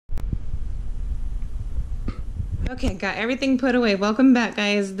Okay, got everything put away. Welcome back,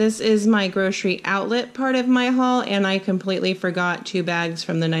 guys. This is my grocery outlet part of my haul, and I completely forgot 2 bags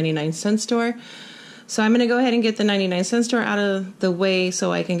from the 99-cent store. So I'm going to go ahead and get the 99-cent store out of the way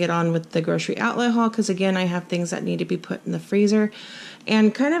so I can get on with the grocery outlet haul, because again, I have things that need to be put in the freezer.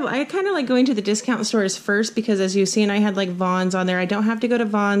 And I kind of like going to the discount stores first, because as you've seen, I had like Vons on there. I don't have to go to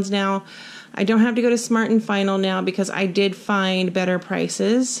Vons now. I don't have to go to Smart and Final now, because I did find better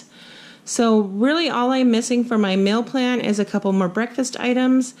prices. So really all I'm missing for my meal plan is a couple more breakfast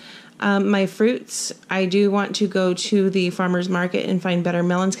items. My fruits, I do want to go to the farmer's market and find better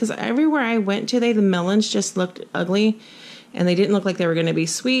melons, because everywhere I went today, the melons just looked ugly and they didn't look like they were going to be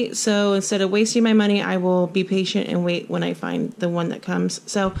sweet. So instead of wasting my money, I will be patient and wait when I find the one that comes.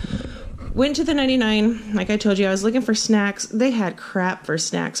 So went to the 99. Like I told you, I was looking for snacks. They had crap for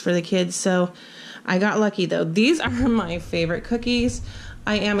snacks for the kids. So I got lucky though. These are my favorite cookies.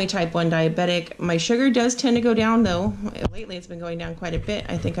 I am a type 1 diabetic. My sugar does tend to go down though. Lately it's been going down quite a bit.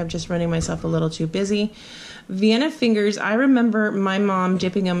 I think I'm just running myself a little too busy. Vienna fingers, I remember my mom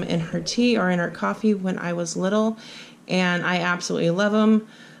dipping them in her tea or in her coffee when I was little, and I absolutely love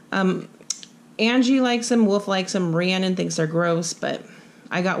them. Angie likes them, Wolf likes them, Rhiannon thinks they're gross, but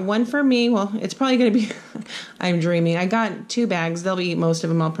I got one for me. Well, it's probably going to be, I'm dreaming. I got 2 bags. They'll eat most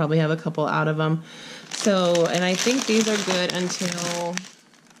of them. I'll probably have a couple out of them. So, and I think these are good until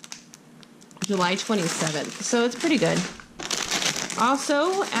July 27th. So it's pretty good.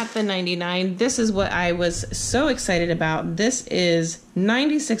 Also at the 99, this is what I was so excited about. This is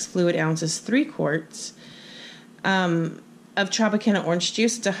 96 fluid ounces, 3 quarts of Tropicana orange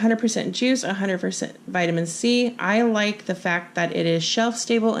juice. It's 100% juice, 100% vitamin C. I like the fact that it is shelf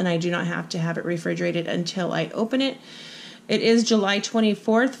stable and I do not have to have it refrigerated until I open it. It is July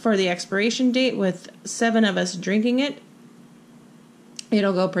 24th for the expiration date, with 7 of us drinking it.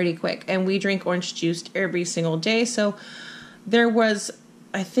 It'll go pretty quick. And we drink orange juice every single day. So there was,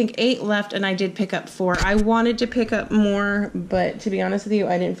 I think, 8 left, and I did pick up 4. I wanted to pick up more, but to be honest with you,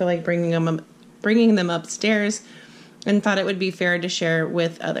 I didn't feel like bringing them upstairs, and thought it would be fair to share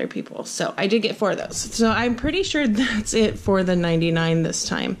with other people. So I did get 4 of those. So I'm pretty sure that's it for the 99 this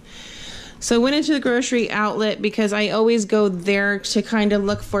time. So I went into the grocery outlet because I always go there to kind of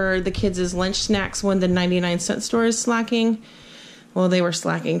look for the kids' lunch snacks when the 99-cent store is slacking. Well, they were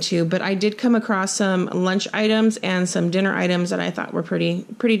slacking too, but I did come across some lunch items and some dinner items that I thought were pretty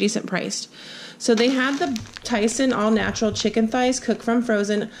decent priced. So they had the Tyson all natural chicken thighs cooked from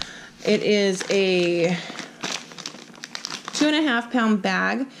frozen. It is a 2.5 pound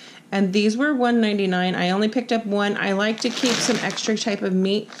bag, and these were $1.99. I only picked up 1. I like to keep some extra type of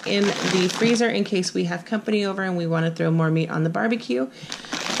meat in the freezer in case we have company over and we want to throw more meat on the barbecue.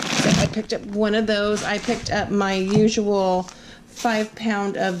 So I picked up 1 of those. I picked up my usual 5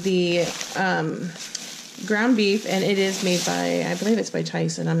 pound of the ground beef, and it is made by, I believe it's by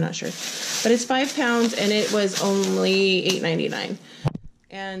Tyson, I'm not sure, but it's 5 pounds and it was only $8.99,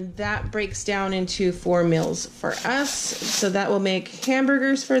 and that breaks down into 4 meals for us. So that will make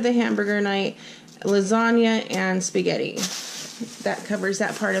hamburgers for the hamburger night, lasagna, and spaghetti. That covers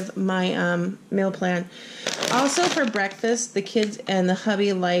that part of my meal plan. Also for breakfast, the kids and the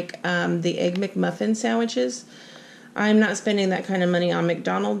hubby like the Egg McMuffin sandwiches. I'm not spending that kind of money on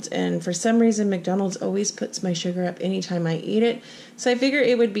McDonald's, and for some reason McDonald's always puts my sugar up anytime I eat it. So I figure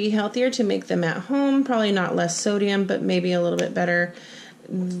it would be healthier to make them at home, probably not less sodium, but maybe a little bit better.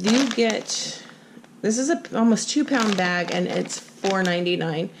 You get, this is a almost 2 pound bag, and it's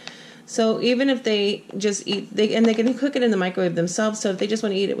 $4.99. So even if they just eat, and they can cook it in the microwave themselves, so if they just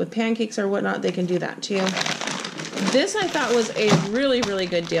want to eat it with pancakes or whatnot, they can do that too. This I thought was a really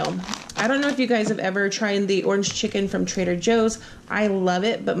good deal. I don't know if you guys have ever tried the orange chicken from Trader Joe's. I love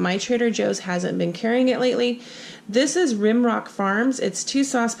it, but my Trader Joe's hasn't been carrying it lately. This is Rimrock Farms. It's 2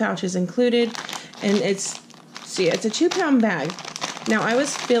 sauce pouches included, and it's a 2 pound bag. Now I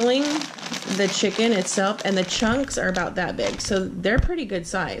was filling the chicken itself, and the chunks are about that big, so they're pretty good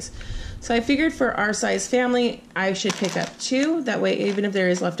size. So I figured for our size family, I should pick up 2. That way, even if there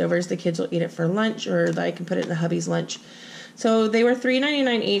is leftovers, the kids will eat it for lunch, or I can put it in the hubby's lunch. So they were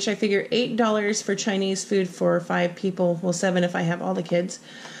 $3.99 each. I figure $8 for Chinese food for 5 people, well 7 if I have all the kids,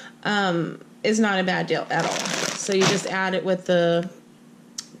 is not a bad deal at all. So you just add it with the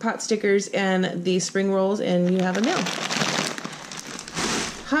pot stickers and the spring rolls, and you have a meal.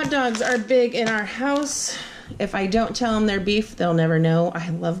 Hot dogs are big in our house. If I don't tell them they're beef, they'll never know. I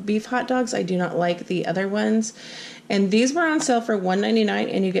love beef hot dogs. I do not like the other ones. And these were on sale for $1.99,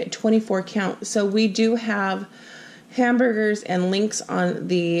 and you get 24 count. So we do have hamburgers and links on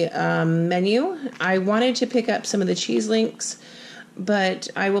the menu. I wanted to pick up some of the cheese links, but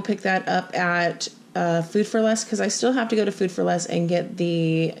I will pick that up at Food for Less, because I still have to go to Food for Less and get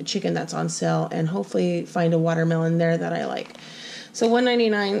the chicken that's on sale and hopefully find a watermelon there that I like. So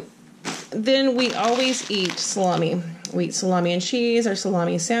 $1.99. Then we always eat salami. We eat salami and cheese or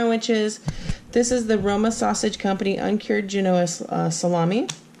salami sandwiches. This is the Roma Sausage Company uncured Genoa salami.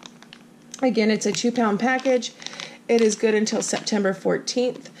 Again, it's a 2-pound package. It is good until September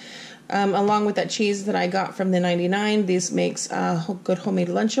 14th. Along with that cheese that I got from the 99, this makes good homemade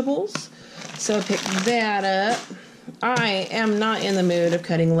Lunchables. So I picked that up. I am not in the mood of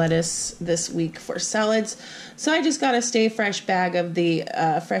cutting lettuce this week for salads, so I just got a Stay Fresh bag of the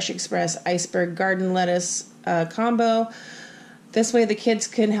Fresh Express Iceberg Garden Lettuce combo. This way the kids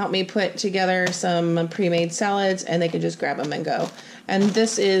can help me put together some pre-made salads and they can just grab them and go. And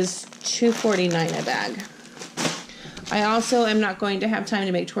this is $2.49 a bag. I also am not going to have time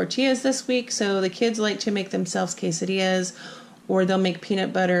to make tortillas this week, so the kids like to make themselves quesadillas, or they'll make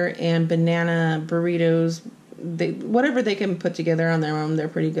peanut butter and banana burritos. Whatever they can put together on their own, they're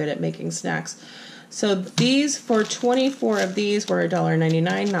pretty good at making snacks. So these, for 24 of these, were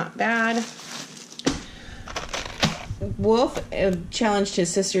 $1.99, not bad. Wolf challenged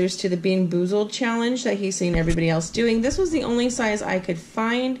his sisters to the Bean Boozled challenge that he's seen everybody else doing. This was the only size I could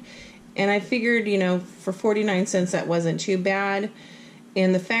find, and I figured, you know, for 49 cents that wasn't too bad.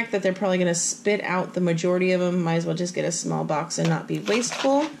 And the fact that they're probably going to spit out the majority of them, might as well just get a small box and not be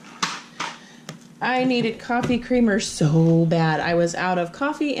wasteful. I needed coffee creamer so bad. I was out of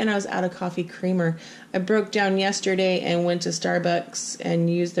coffee and I was out of coffee creamer. I broke down yesterday and went to Starbucks and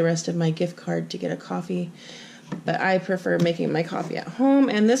used the rest of my gift card to get a coffee. But I prefer making my coffee at home.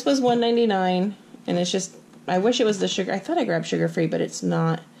 And this was $1.99. And it's just, I wish it was the sugar. I thought I grabbed sugar free, but it's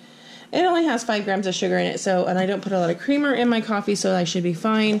not. It only has 5 grams of sugar in it. And I don't put a lot of creamer in my coffee, so I should be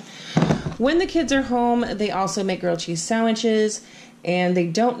fine. When the kids are home, they also make grilled cheese sandwiches. And they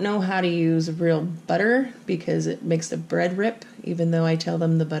don't know how to use real butter because it makes the bread rip, even though I tell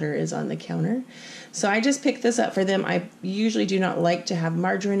them the butter is on the counter. So I just picked this up for them. I usually do not like to have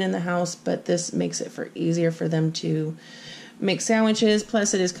margarine in the house, but this makes it easier for them to make sandwiches.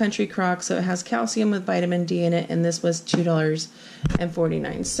 Plus it is Country Crock, so it has calcium with vitamin D in it. And this was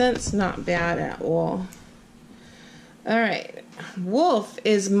 $2.49. Not bad at all. All right. Wolf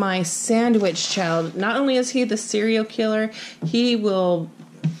is my sandwich child. Not only is he the serial killer, he will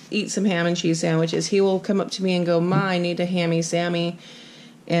eat some ham and cheese sandwiches. He will come up to me and go, "Ma, I need a hammy Sammy."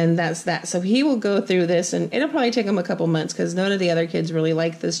 And that's that. So he will go through this, and it'll probably take him a couple months because none of the other kids really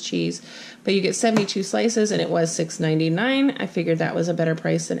like this cheese. But you get 72 slices, and it was $6.99. I figured that was a better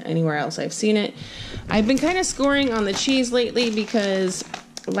price than anywhere else I've seen it. I've been kind of scoring on the cheese lately because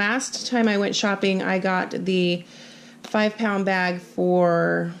last time I went shopping, I got the 5-pound bag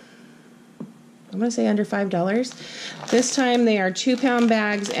for, I'm going to say under $5. This time they are 2-pound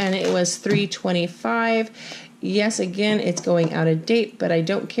bags and it was $3.25. Yes, again, it's going out of date, but I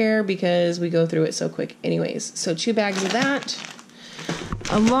don't care because we go through it so quick anyways. So 2 bags of that.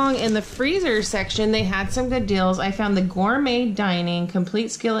 Along in the freezer section, they had some good deals. I found the Gourmet Dining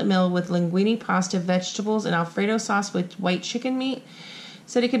Complete Skillet Meal with linguine pasta, vegetables, and Alfredo sauce with white chicken meat.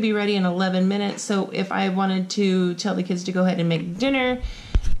 Said it could be ready in 11 minutes. So if I wanted to tell the kids to go ahead and make dinner,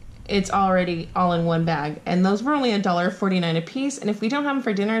 it's already all in one bag. And those were only $1.49 a piece. And if we don't have them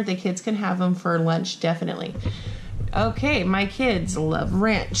for dinner, the kids can have them for lunch, definitely. Okay, my kids love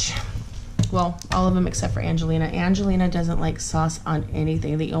ranch. Well, all of them except for Angelina. Angelina doesn't like sauce on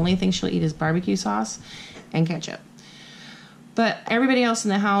anything. The only thing she'll eat is barbecue sauce and ketchup. But everybody else in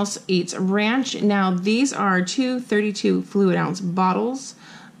the house eats ranch. Now, these are 2 32 fluid ounce bottles.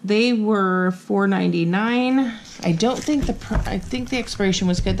 They were $4.99. I think the expiration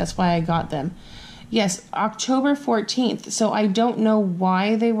was good. That's why I got them. Yes, October 14th. So I don't know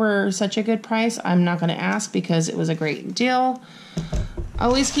why they were such a good price. I'm not going to ask because it was a great deal.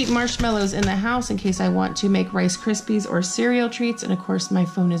 Always keep marshmallows in the house in case I want to make Rice Krispies or cereal treats. And of course, my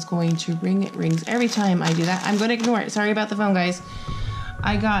phone is going to ring. It rings every time I do that. I'm going to ignore it. Sorry about the phone, guys.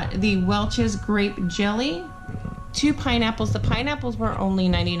 I got the Welch's Grape Jelly. 2 pineapples. The pineapples were only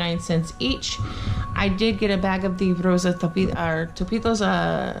 99 cents each. I did get a bag of the Rosa Topitos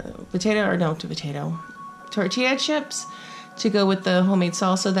tortilla chips to go with the homemade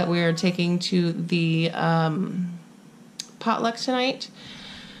salsa that we are taking to the potluck tonight.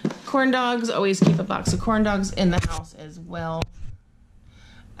 Corn dogs. Always keep a box of corn dogs in the house as well.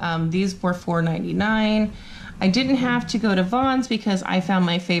 These were $4.99. I didn't have to go to Vons because I found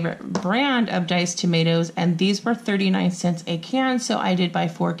my favorite brand of diced tomatoes, and these were 39 cents a can, so I did buy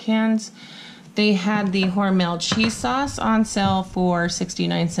 4 cans. They had the Hormel cheese sauce on sale for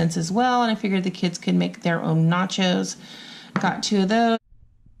 69 cents as well, and I figured the kids could make their own nachos. Got 2 of those.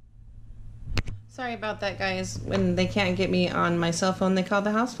 Sorry about that, guys. When they can't get me on my cell phone, they call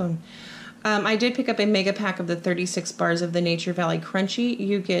the house phone. I did pick up a mega pack of the 36 bars of the Nature Valley Crunchy.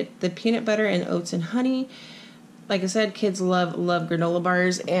 You get the peanut butter and oats and honey. Like I said, kids love granola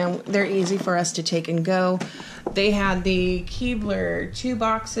bars, and they're easy for us to take and go. They had the Keebler 2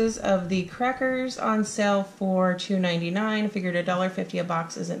 boxes of the crackers on sale for $2.99. Figured $1.50 a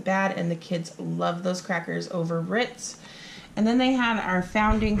box isn't bad, and the kids love those crackers over Ritz. And then they had our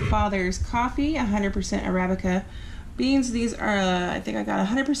Founding Fathers coffee, 100% Arabica beans. These are, I think I got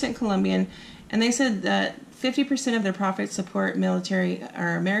 100% Colombian, and they said that 50% of their profits support military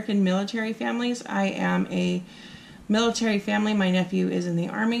or American military families. I am a military family. My nephew is in the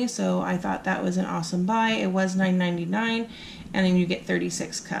Army, so I thought that was an awesome buy. It was $9.99, and then you get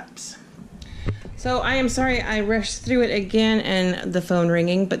 36 cups. So I am sorry I rushed through it again and the phone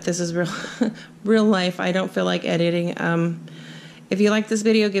ringing, but this is real life. I don't feel like editing. If you like this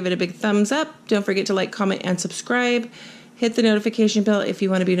video, give it a big thumbs up. Don't forget to like, comment, and subscribe. Hit the notification bell if you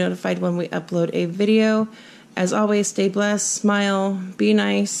want to be notified when we upload a video. As always, stay blessed, smile, be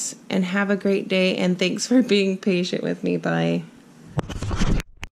nice, and have a great day. And thanks for being patient with me. Bye.